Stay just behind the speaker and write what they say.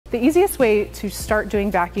The easiest way to start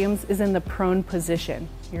doing vacuums is in the prone position.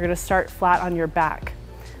 You're gonna start flat on your back.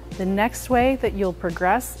 The next way that you'll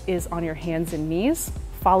progress is on your hands and knees,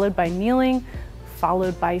 followed by kneeling,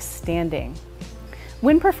 followed by standing.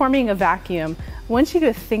 When performing a vacuum, I want you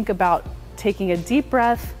to think about taking a deep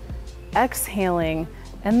breath, exhaling,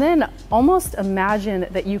 and then almost imagine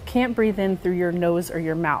that you can't breathe in through your nose or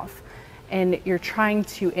your mouth, and you're trying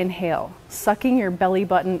to inhale, sucking your belly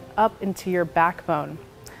button up into your backbone.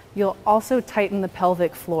 You'll also tighten the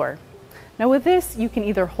pelvic floor. Now with this, you can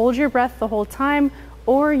either hold your breath the whole time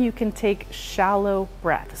or you can take shallow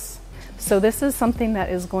breaths. So this is something that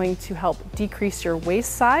is going to help decrease your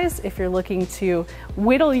waist size. If you're looking to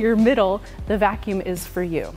whittle your middle, the vacuum is for you.